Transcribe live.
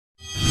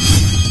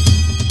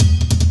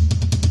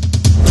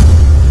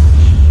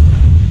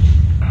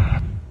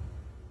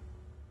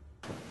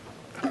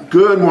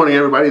Good morning,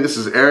 everybody. This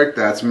is Eric.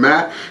 That's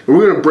Matt. And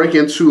we're going to break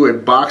into a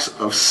box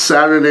of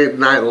Saturday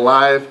Night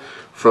Live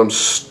from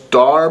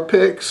Star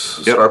Picks.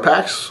 Yep. Star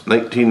Packs?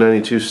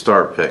 1992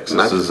 Star Picks.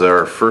 This is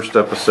our first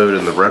episode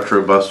in the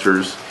Retro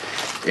Busters.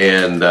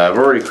 And I've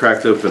already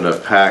cracked open a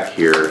pack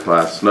here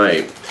last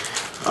night.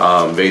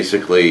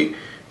 Basically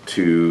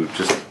to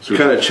just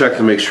kind of check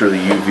to make sure the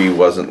UV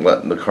wasn't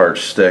letting the card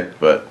stick.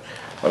 But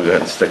I'll go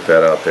ahead and stick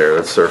that out there.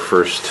 That's our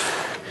first.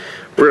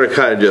 We're going to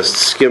kind of just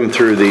skim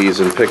through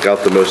these and pick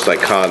out the most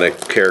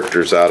iconic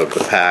characters out of the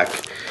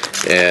pack.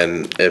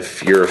 And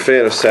if you're a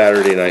fan of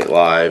Saturday Night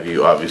Live,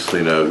 you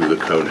obviously know who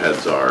the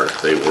Coneheads are.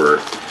 They were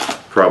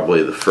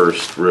probably the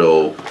first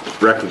real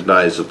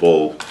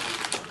recognizable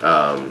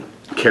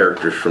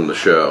characters from the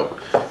show.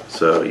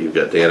 So you've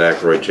got Dan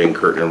Aykroyd, Jane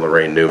Curtin, and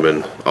Lorraine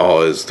Newman,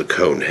 all as the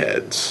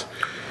Coneheads.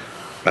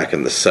 Back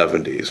in the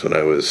 70s when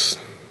I was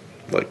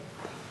like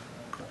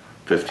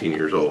 15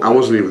 years old. I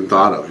wasn't even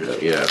thought of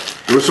yet. Yeah.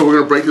 So we're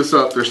going to break this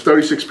up. There's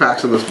 36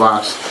 packs in this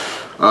box.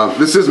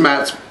 This is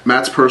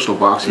Matt's personal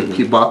box.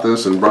 He bought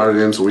this and brought it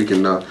in so we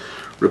can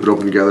rip it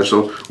open together.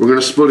 So we're going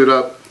to split it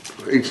up,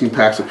 18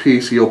 packs a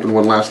piece. He opened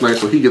one last night,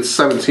 so he gets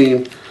 17.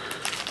 I'm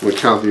going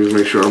to count these,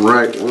 make sure I'm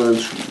right. 1,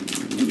 2,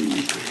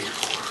 3,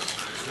 4,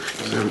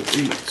 7, 8, 9, 10,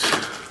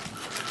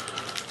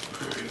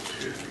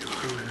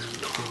 11,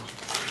 12,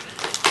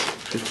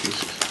 15,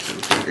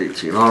 16, 17,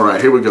 18. All right,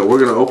 here we go. We're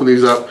going to open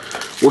these up.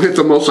 We'll hit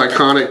the most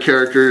iconic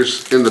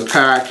characters in the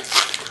pack.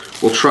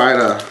 We'll try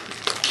to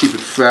keep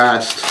it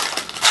fast.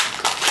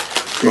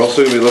 We're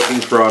also going to be looking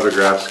for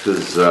autographs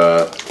because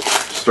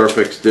Star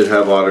Picks did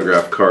have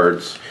autograph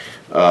cards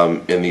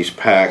in these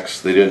packs.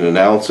 They didn't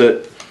announce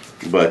it,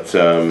 but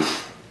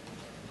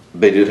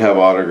they did have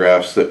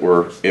autographs that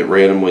were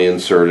randomly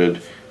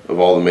inserted of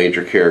all the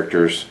major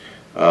characters.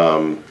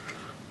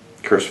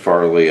 Chris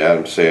Farley,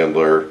 Adam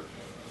Sandler,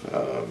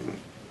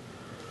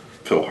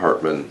 Phil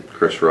Hartman,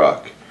 Chris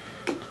Rock.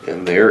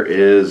 And there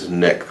is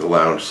Nick, the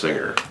lounge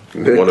singer.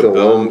 One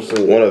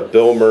of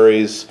Bill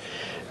Murray's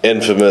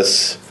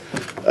infamous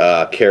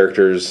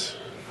characters.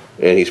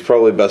 And he's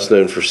probably best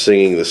known for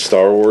singing the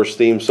Star Wars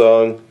theme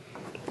song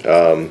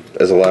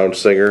as a lounge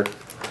singer.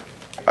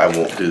 I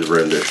won't do the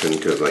rendition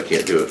because I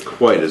can't do it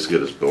quite as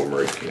good as Bill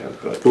Murray can.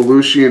 But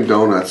Belushi and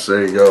Donuts,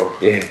 there you go.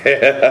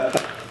 Yeah.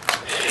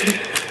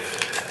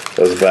 That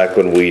was back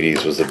when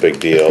Wheaties was a big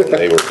deal.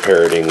 They were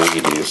parroting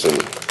Wheaties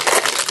and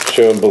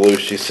showing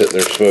Belushi sitting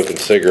there smoking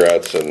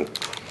cigarettes. And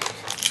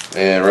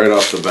right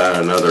off the bat,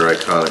 another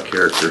iconic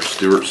character,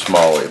 Stuart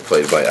Smalley,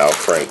 played by Al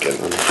Franken.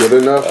 I'm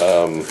good enough.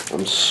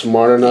 I'm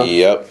smart enough.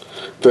 Yep.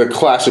 The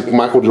classic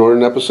Michael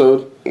Jordan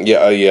episode.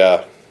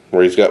 Yeah,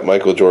 where he's got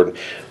Michael Jordan.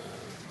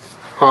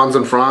 Hans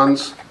and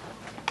Franz.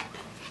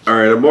 All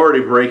right, I'm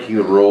already breaking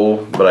the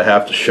rule, but I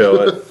have to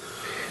show it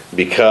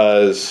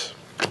because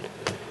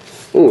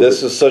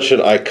this is such an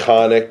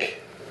iconic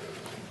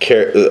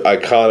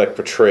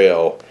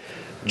portrayal.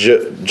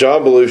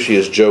 John Belushi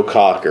is Joe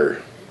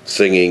Cocker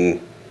singing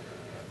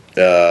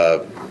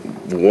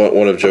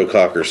one of Joe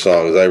Cocker's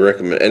songs. I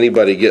recommend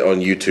anybody get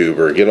on YouTube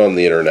or get on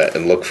the internet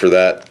and look for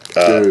that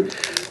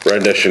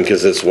rendition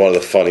because it's one of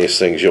the funniest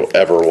things you'll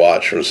ever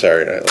watch from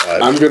Saturday Night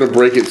Live. I'm gonna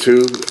break it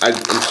too. I'm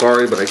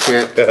sorry, but I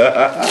can't.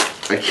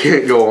 I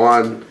can't go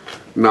on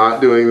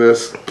not doing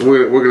this.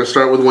 We're gonna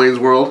start with Wayne's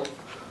World.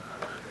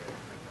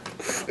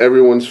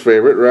 Everyone's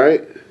favorite,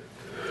 right?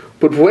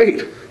 But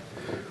wait.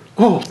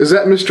 Oh, is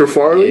that Mr.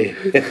 Farley?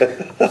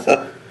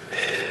 Yeah.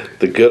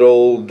 The good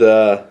old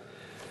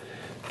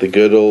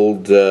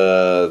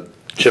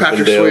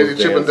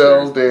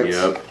Chippendales dance.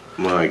 Yep.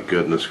 My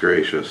goodness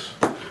gracious.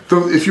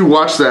 So if you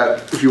watch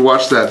that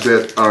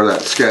bit or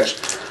that sketch,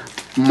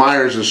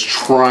 Myers is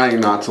trying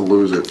not to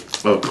lose it.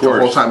 Of course. The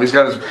whole time he's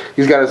got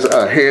his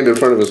hand in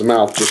front of his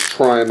mouth, just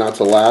trying not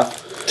to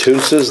laugh.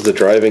 Toonces the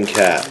driving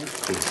cat.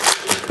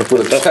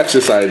 With a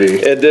Texas ID.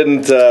 It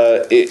didn't.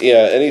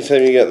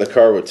 Anytime you get in the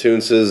car with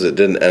Toonces, it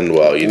didn't end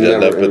well. You'd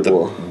end up at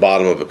the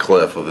bottom of a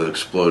cliff with an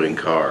exploding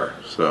car.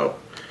 So.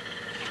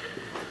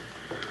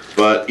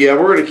 But yeah,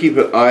 we're going to keep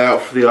an eye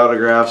out for the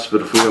autographs.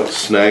 But if we don't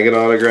snag an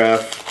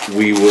autograph,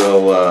 we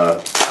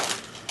will.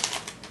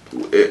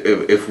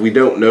 If we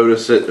don't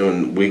notice it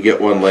and we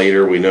get one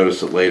later, we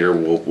notice it later,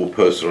 we'll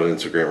post it on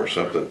Instagram or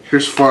something.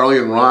 Here's Farley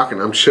and Rock,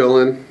 and I'm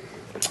chilling.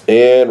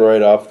 And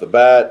right off the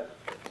bat,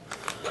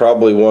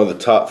 probably one of the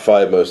top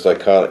 5 most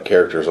iconic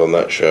characters on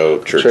that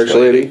show, Church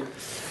Lady.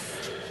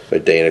 By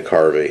Dana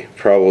Carvey.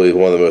 Probably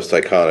one of the most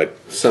iconic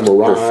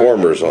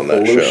performers on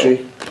that show.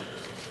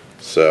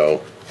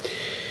 So.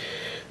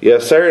 Yeah,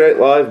 Saturday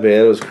Night Live,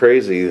 man, it was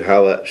crazy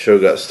how that show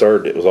got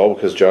started. It was all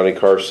because Johnny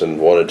Carson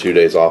wanted 2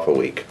 days off a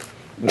week.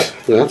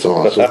 That's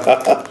awesome.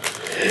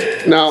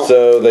 Now,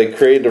 so they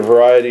created a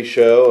variety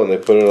show and they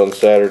put it on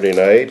Saturday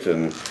night.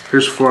 And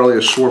here's Farley, a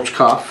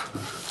Schwarzkopf.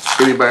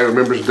 Anybody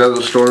remembers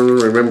Desert Storm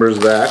remembers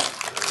that.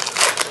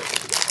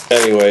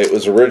 Anyway, it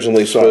was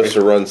originally supposed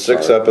to run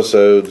 6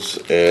 episodes,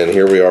 and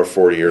here we are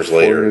 40 years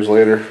later. 40 years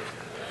later.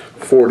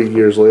 40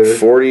 years later.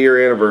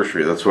 40-year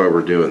anniversary, that's why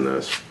we're doing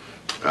this.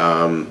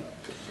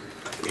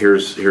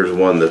 Here's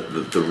one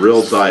that the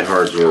real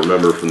diehards will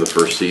remember from the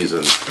first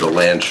season: the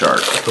land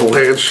shark. The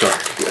land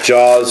shark. Yeah.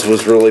 Jaws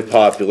was really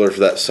popular for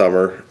that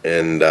summer,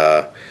 and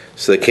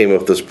so they came up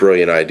with this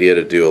brilliant idea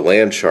to do a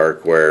land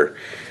shark where,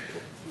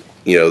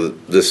 you know,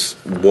 this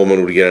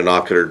woman would get a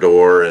knock at her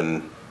door,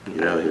 and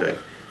you know, like,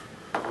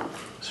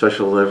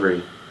 special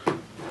delivery,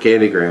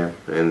 Candygram,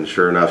 and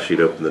sure enough,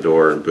 she'd open the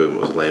door, and boom,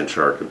 it was a land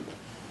shark and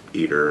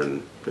eat her,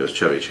 and it was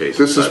Chevy Chase.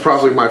 This is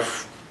probably my,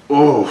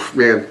 oh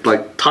man,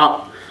 like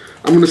top.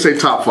 I'm going to say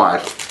top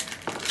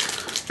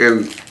 5.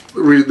 And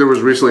there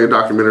was recently a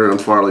documentary on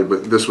Farley,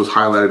 but this was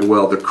highlighted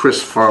well. The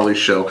Chris Farley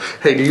Show.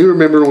 Hey, do you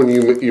remember when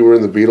you were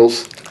in the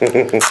Beatles?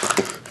 Man,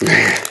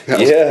 that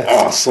was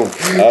awesome.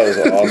 That was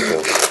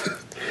awesome.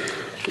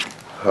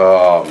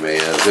 Oh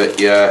man,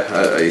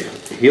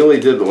 he only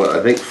did what, I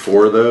think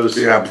 4 of those.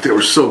 Yeah, but they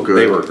were so good.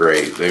 They were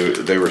great.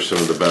 They were some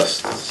of the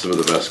best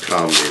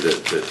comedy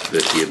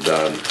that he had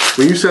done.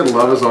 When you said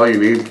love is all you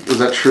need, is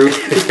that true?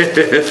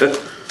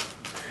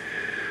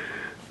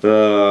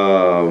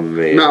 Oh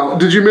man. Now,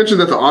 did you mention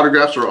that the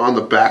autographs are on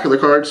the back of the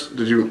cards?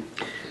 Did you?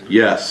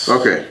 Yes.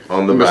 Okay.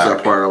 On the I missed back.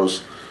 that part. I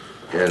was.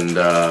 And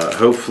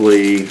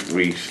hopefully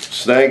we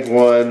snagged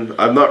one.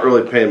 I'm not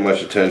really paying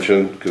much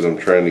attention because I'm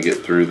trying to get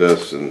through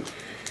this and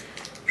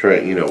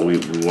trying. You know, we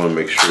want to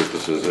make sure that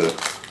this is a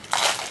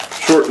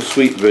short and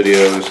sweet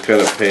video. Just kind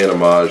of paying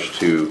homage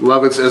to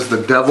Lovitz as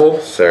the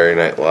devil. Saturday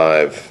Night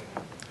Live.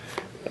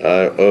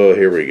 Oh,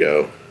 here we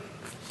go.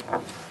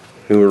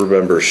 Who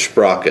remembers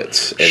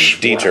Sprockets and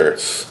Dieter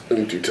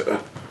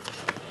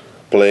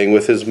playing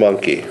with his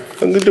monkey?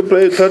 I'm going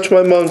to touch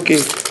my monkey.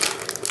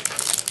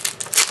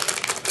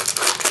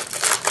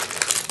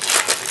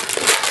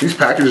 These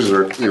packages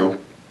are, you know,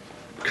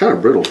 kind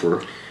of brittle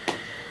for.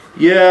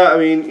 Yeah, I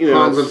mean, you know,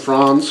 Hans and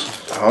Franz.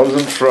 Hans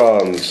and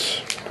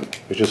Franz.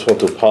 We just want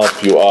to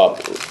pump you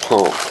up.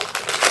 Pump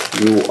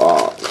you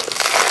up.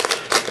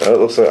 It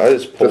looks like I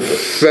just pulled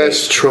the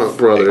best Trump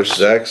brothers.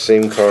 Exact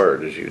same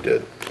card as you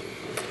did.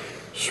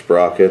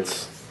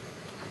 Sprockets.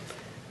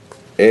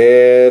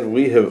 And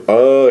we have,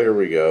 oh, here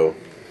we go.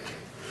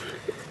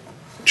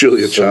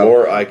 Julia Some Child.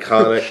 more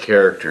iconic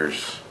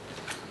characters.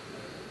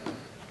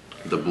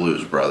 The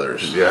Blues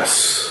Brothers.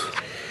 Yes.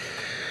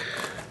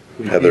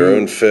 Had their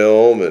own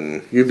film,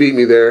 and you beat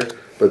me there,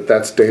 but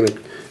that's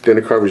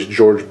Dana Carvey's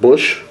George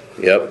Bush.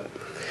 Yep.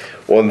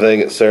 One thing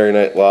at Saturday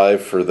Night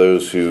Live, for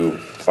those who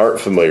aren't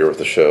familiar with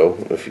the show,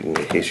 in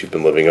case you've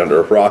been living under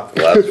a rock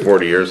the last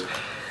 40 years,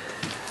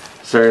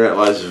 Saturday Night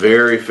Live is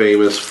very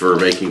famous for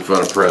making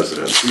fun of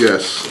presidents.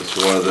 Yes. It's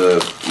one of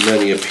the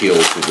many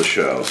appeals of the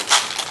show.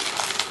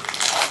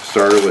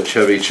 Started with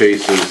Chevy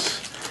Chase's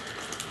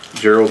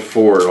Gerald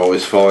Ford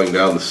always falling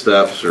down the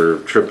steps or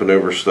tripping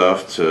over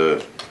stuff,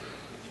 to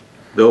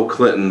Bill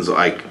Clinton's,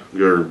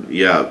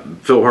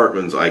 Phil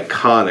Hartman's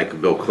iconic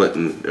Bill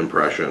Clinton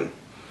impression.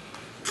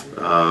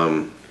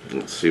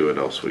 Let's see what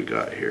else we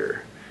got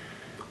here.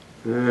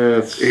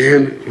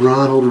 And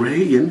Ronald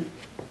Reagan.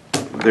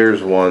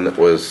 There's one that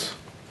was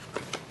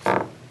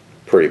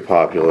pretty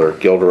popular.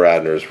 Gilda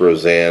Radner's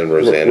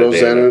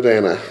Rosanna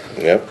Dana.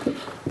 Yep.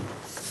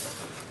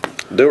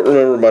 Don't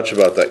remember much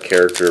about that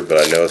character, but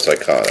I know it's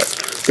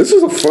iconic. This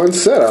is a fun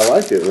set. I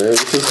like it, man.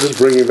 This is just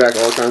bringing back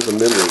all kinds of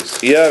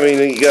memories. Yeah, I mean,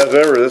 you guys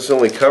remember, this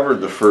only covered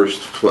the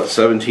first,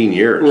 17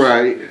 years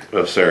Right.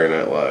 of Saturday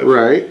Night Live.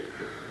 Right.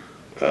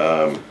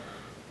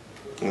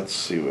 Let's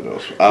see what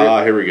else.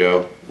 Here we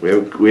go.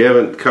 We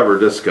haven't covered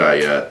this guy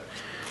yet,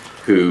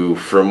 who,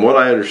 from what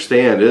I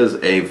understand, is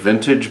a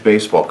vintage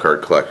baseball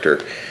card collector.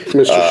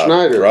 Mr.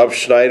 Schneider. Rob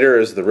Schneider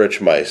is the Rich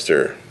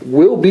Meister.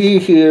 Will be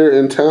here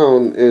in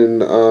town in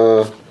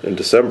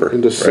December.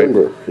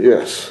 Right?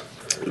 Yes.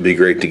 It'd be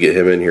great to get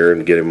him in here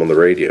and get him on the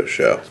radio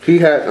show.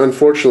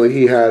 Unfortunately,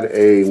 he had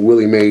a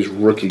Willie Mays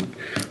rookie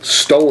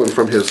stolen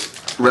from his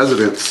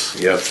residence.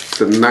 Yep.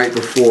 The night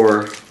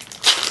before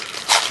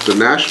the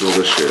National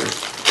this year.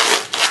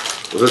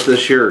 Was it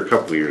this year or a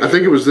couple years I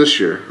think it was this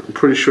year. I'm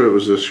pretty sure it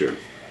was this year.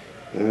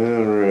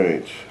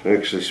 Alright.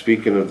 Actually,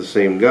 speaking of the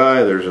same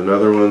guy, there's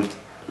another one.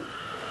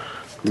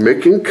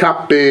 Making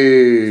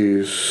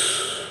copies.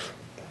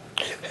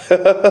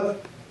 I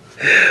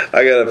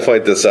gotta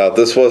point this out.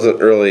 This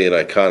wasn't really an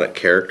iconic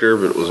character,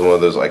 but it was one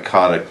of those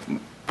iconic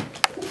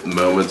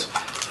moments.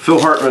 Phil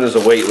Hartman is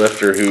a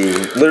weightlifter who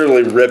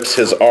literally rips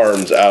his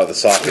arms out of the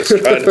sockets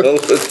trying to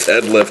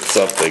deadlift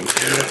something.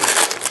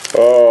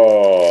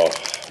 Oh,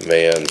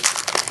 man.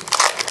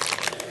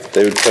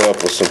 They would come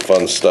up with some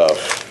fun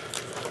stuff.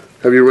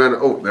 Have you read?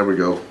 Oh, there we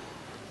go.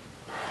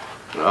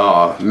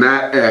 Oh,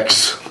 Nat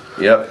X.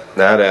 Yep,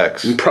 Nat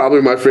X.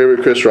 Probably my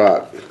favorite Chris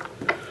Rock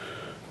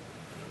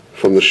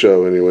from the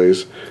show,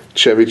 anyways.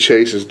 Chevy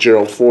Chase is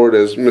Gerald Ford,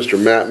 as Mr.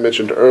 Matt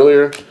mentioned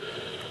earlier.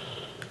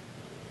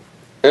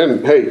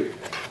 And hey,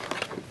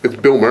 it's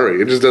Bill Murray.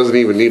 It just doesn't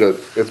even need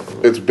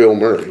it's Bill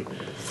Murray.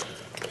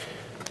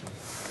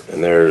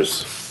 And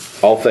there's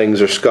all things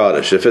are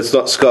Scottish. If it's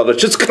not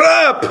Scottish, it's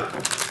crap.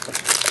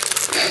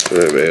 I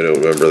don't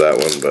remember that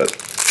one, but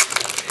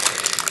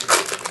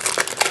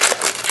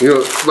you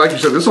know, like you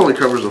said, this only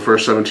covers the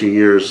first 17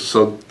 years.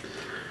 So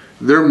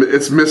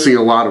it's missing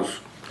a lot of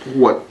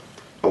what.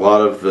 A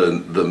lot of the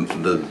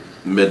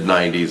mid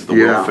 '90s, the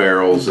Will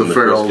Ferrells and the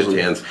Chris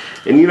Kattan's,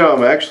 and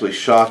I'm actually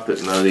shocked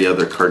that none of the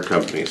other card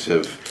companies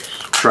have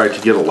tried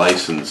to get a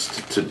license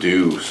to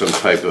do some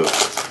type of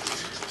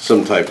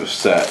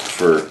set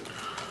for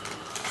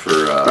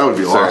that would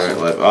be Saturday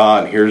Night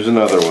Live. And here's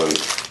another one.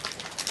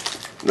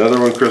 Another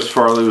one Chris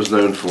Farley was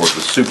known for, the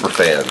super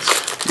fans.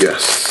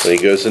 Yes. And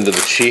he goes into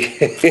the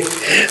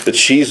the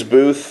cheese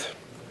booth.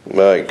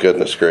 My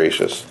goodness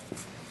gracious.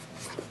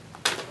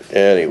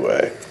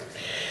 Anyway.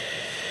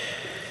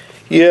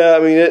 Yeah, I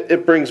mean,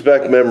 it brings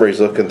back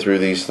memories looking through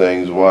these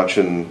things,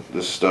 watching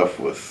this stuff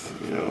with,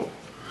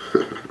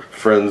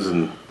 friends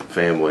and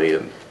family,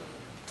 and,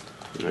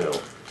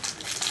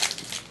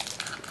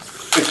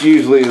 it's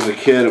usually, as a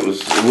kid, it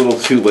was a little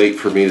too late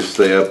for me to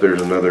stay up.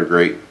 There's another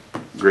great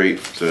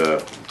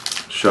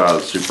shot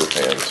of super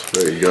fans.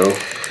 There you go.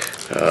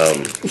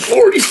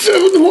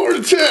 47 heart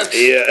attacks!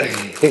 Yeah.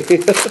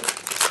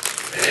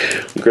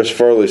 Chris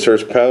Farley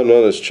starts pounding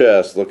on his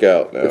chest. Look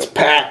out now. It's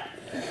Pat.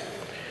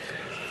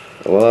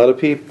 A lot of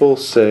people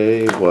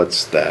say,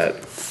 "What's that?"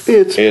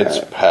 It's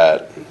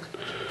Pat.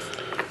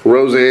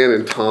 Roseanne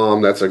and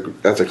Tom. That's a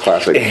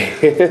classic.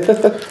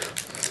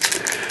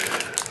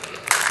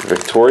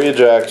 Victoria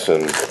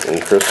Jackson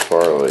and Chris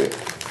Farley.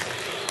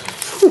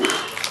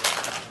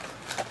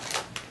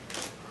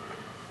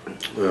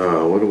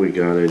 What do we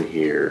got in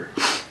here?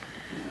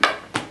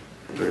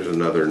 There's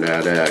another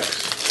Nat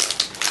X.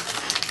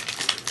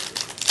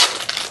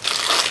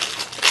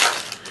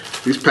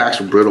 These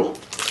packs are brittle.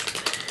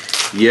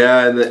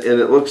 Yeah, and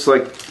it looks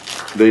like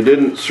they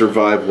didn't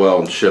survive well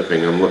in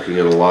shipping. I'm looking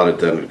at a lot of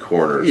dented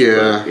corners.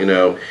 Yeah.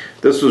 But,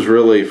 this was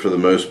really, for the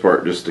most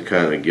part, just to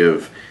kind of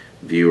give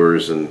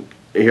viewers, and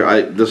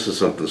here, this is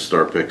something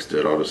Star Picks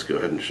did. I'll just go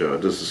ahead and show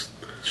it. This is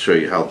to show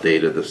you how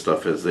dated this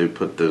stuff is. They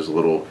put those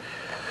little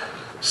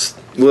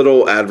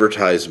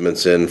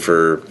advertisements in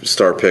for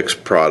Star Picks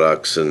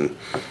products and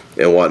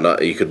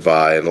whatnot you could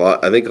buy. And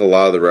I think a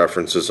lot of the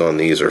references on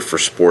these are for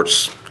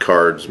sports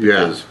cards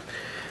because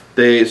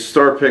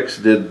Star Picks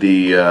did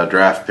the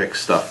draft pick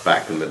stuff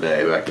back in the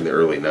day, back in the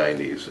early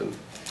 '90s, and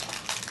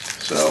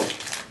so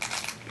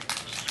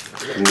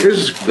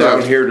here's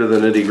down here to the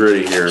nitty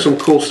gritty here. Some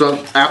cool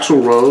stuff.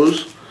 Axl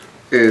Rose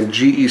and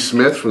G.E.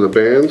 Smith from the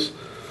bands.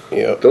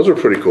 Yeah, those are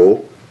pretty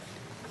cool.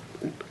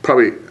 It's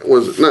probably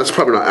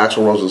not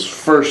Axl Rose's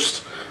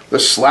first.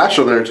 There's Slash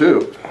on there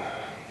too.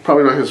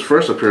 Probably not his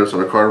first appearance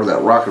on a card with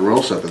that rock and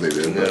roll set that they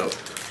did. No.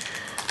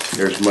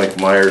 There's Mike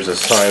Myers as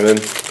Simon.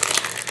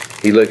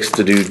 He likes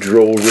to do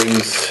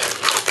drawings.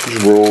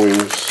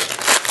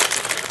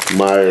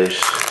 Myers.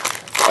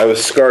 I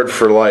was scarred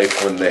for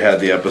life when they had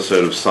the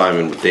episode of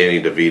Simon with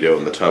Danny DeVito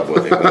in the tub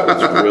with him. That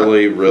was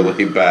really,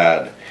 really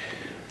bad.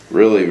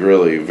 Really,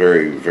 really,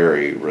 very,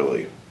 very,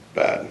 really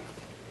bad.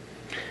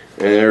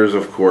 And there's,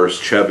 of course,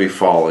 Chevy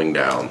falling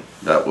down.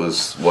 That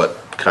was what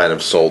kind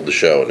of sold the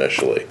show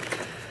initially.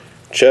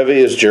 Chevy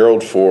is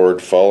Gerald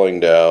Ford falling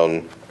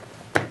down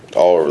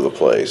all over the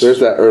place. There's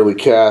that early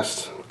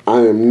cast.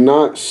 I am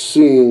not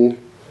seeing.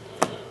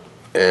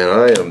 And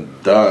I am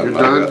done.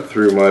 You're done? I got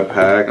through my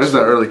packs. There's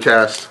that early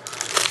cast.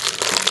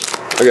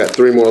 I got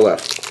 3 more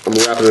left. I'm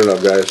wrapping it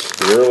up, guys.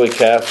 The early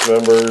cast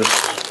members: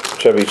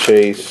 Chevy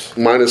Chase,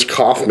 mine is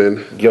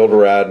Kaufman, Gilda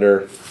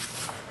Radner.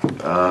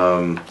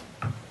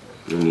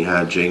 And you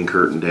had Jane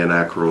Curtin, Dan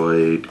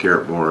Aykroyd,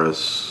 Garrett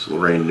Morris,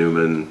 Lorraine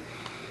Newman.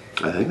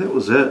 I think that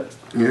was it.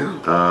 Yeah.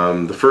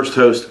 The first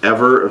host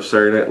ever of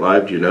Saturday Night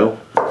Live. Do you know?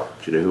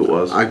 Do you know who it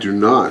was? I do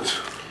not.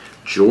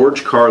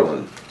 George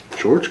Carlin.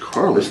 George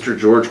Carlin. Mr.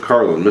 George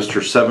Carlin.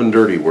 Mr. 7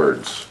 Dirty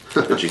Words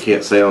that you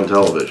can't say on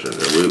television.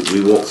 And we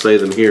won't say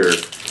them here,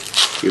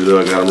 even though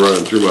I got them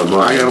running through my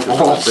mind. I got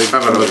them all.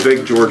 I'm a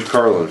big George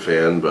Carlin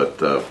fan, but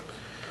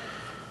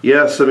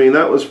yes, I mean,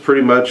 that was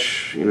pretty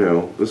much,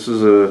 this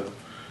is a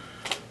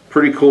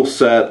pretty cool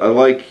set. I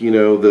like,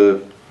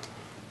 the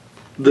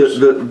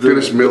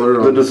Dennis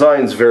Miller. The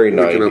design's very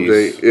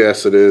 90s.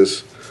 Yes, it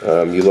is.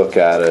 You look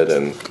at it,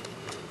 and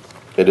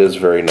it is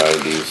very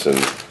 90s and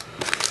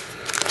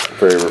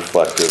very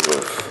reflective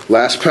of.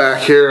 Last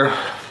pack here.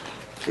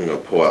 I'm gonna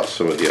pull out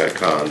some of the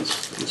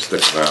icons and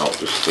stick them out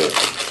just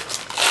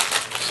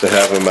to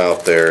have them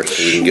out there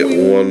so we can get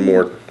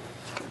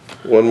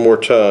one more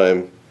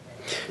time.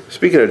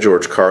 Speaking of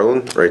George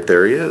Carlin, right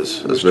there he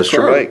is. That's Mr.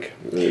 Carlin. Mike.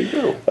 There you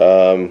go.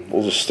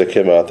 We'll just stick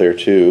him out there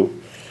too.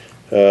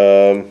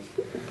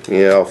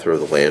 Yeah, I'll throw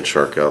the land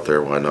shark out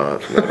there. Why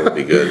not? That'll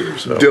be good.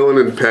 So. Dylan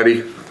and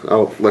Petty.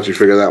 I'll let you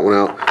figure that one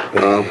out.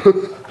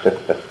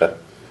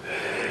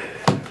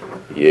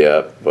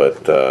 Yeah,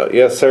 but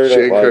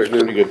Saturday Night Live is a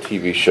pretty good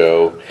TV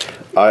show.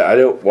 I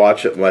don't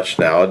watch it much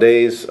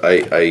nowadays.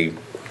 I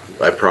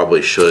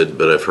probably should,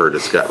 but I've heard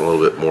it's gotten a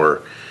little bit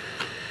more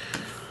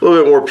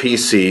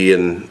PC,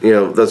 and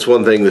that's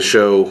one thing the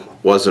show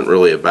wasn't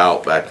really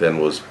about back then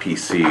was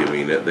PC. I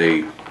mean,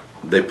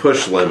 they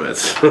push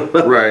limits,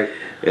 right?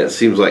 And it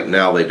seems like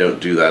now they don't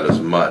do that as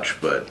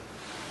much, but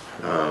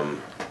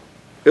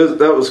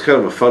That was kind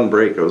of a fun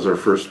break. It was our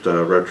first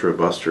Retro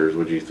Busters.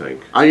 What do you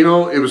think? You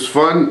know, it was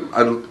fun.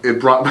 It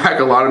brought back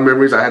a lot of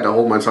memories. I had to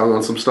hold my tongue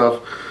on some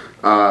stuff,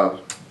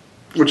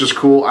 which is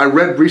cool. I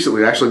read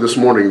recently, actually this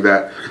morning,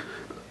 that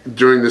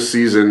during this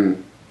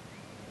season,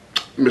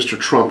 Mr.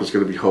 Trump is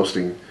going to be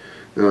hosting.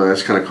 You know,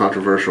 that's kind of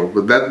controversial,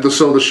 but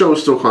so the show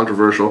is still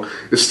controversial.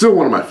 It's still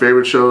one of my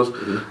favorite shows.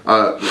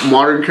 Mm-hmm.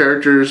 Modern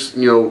characters,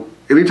 you know,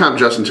 anytime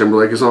Justin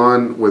Timberlake is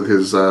on with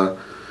his well,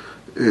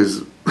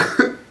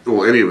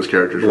 any of his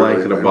characters.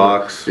 Blank in a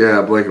Box.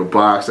 Yeah, Blank in a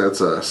Box. That's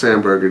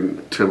Sandberg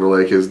and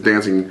Timberlake. His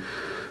dancing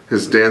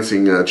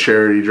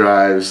charity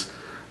drives.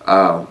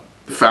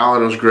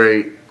 Fallon was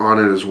great on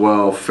it as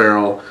well.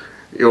 Farrell.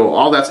 You know,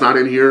 all that's not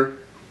in here.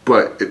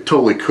 But it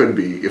totally could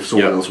be if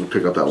someone else would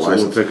pick up that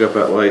license. Someone pick up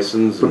that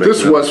license. But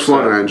this was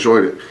fun and I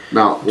enjoyed it.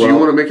 Now, do you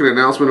want to make an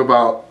announcement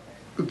about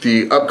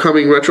the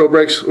upcoming retro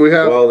breaks we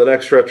have? Well, the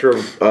next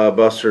Retro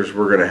Busters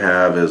we're going to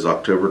have is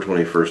October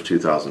 21st,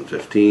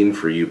 2015.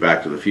 For you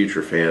Back to the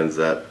Future fans,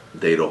 that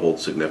date will hold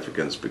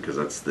significance because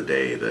that's the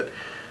day that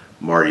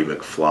Marty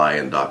McFly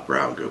and Doc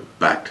Brown go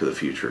back to the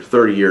future,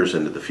 30 years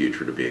into the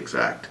future to be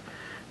exact,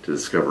 to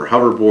discover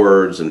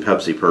hoverboards and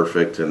Pepsi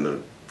Perfect and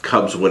the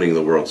Cubs winning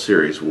the World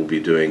Series. We'll be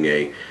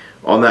doing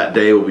on that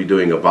day we'll be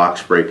doing a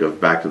box break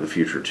of Back to the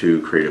Future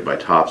 2 created by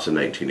Topps in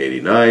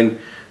 1989.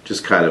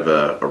 Just kind of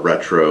a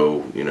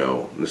retro, you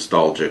know,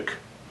 nostalgic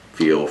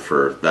feel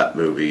for that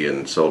movie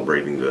and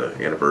celebrating the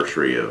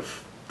anniversary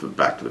of the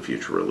Back to the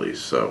Future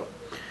release. So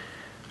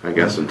I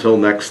guess until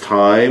next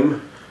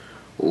time,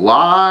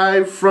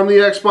 live from the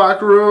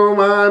Xbox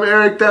room, I'm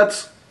Eric,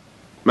 that's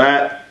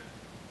Matt.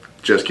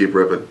 Just keep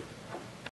ripping.